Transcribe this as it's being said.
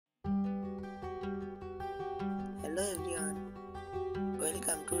Hello everyone,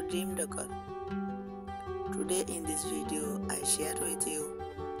 welcome to Dream Decor. Today in this video I share with you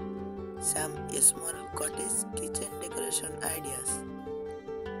some small cottage kitchen decoration ideas.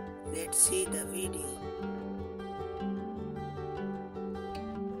 Let's see the video.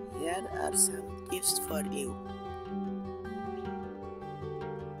 Here are some tips for you.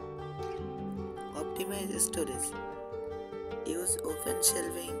 Optimize storage. Use open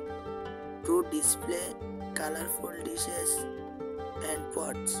shelving to display colorful dishes and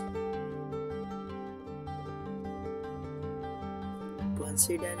pots.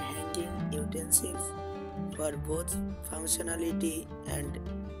 Consider hanging utensils for both functionality and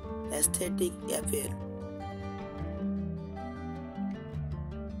aesthetic appeal.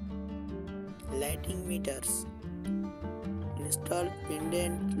 Lighting meters. Install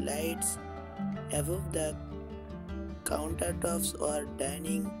pendant lights above the countertops or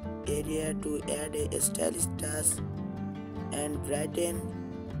dining area to add a stylish touch and brighten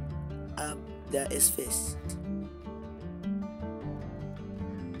up the space.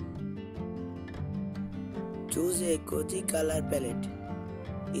 Choose a cozy color palette.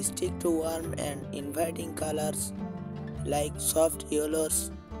 Stick to warm and inviting colors like soft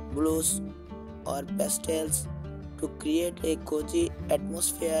yellows, blues, or pastels to create a cozy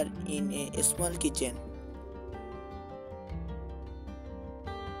atmosphere in a small kitchen.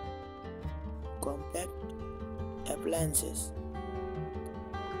 Compact appliances.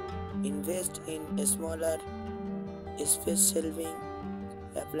 Invest in a smaller space shelving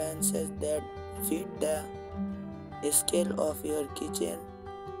appliances that fit the scale of your kitchen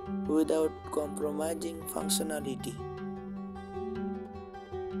without compromising functionality.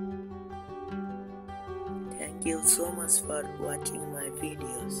 Thank you so much for watching my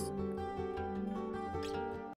videos.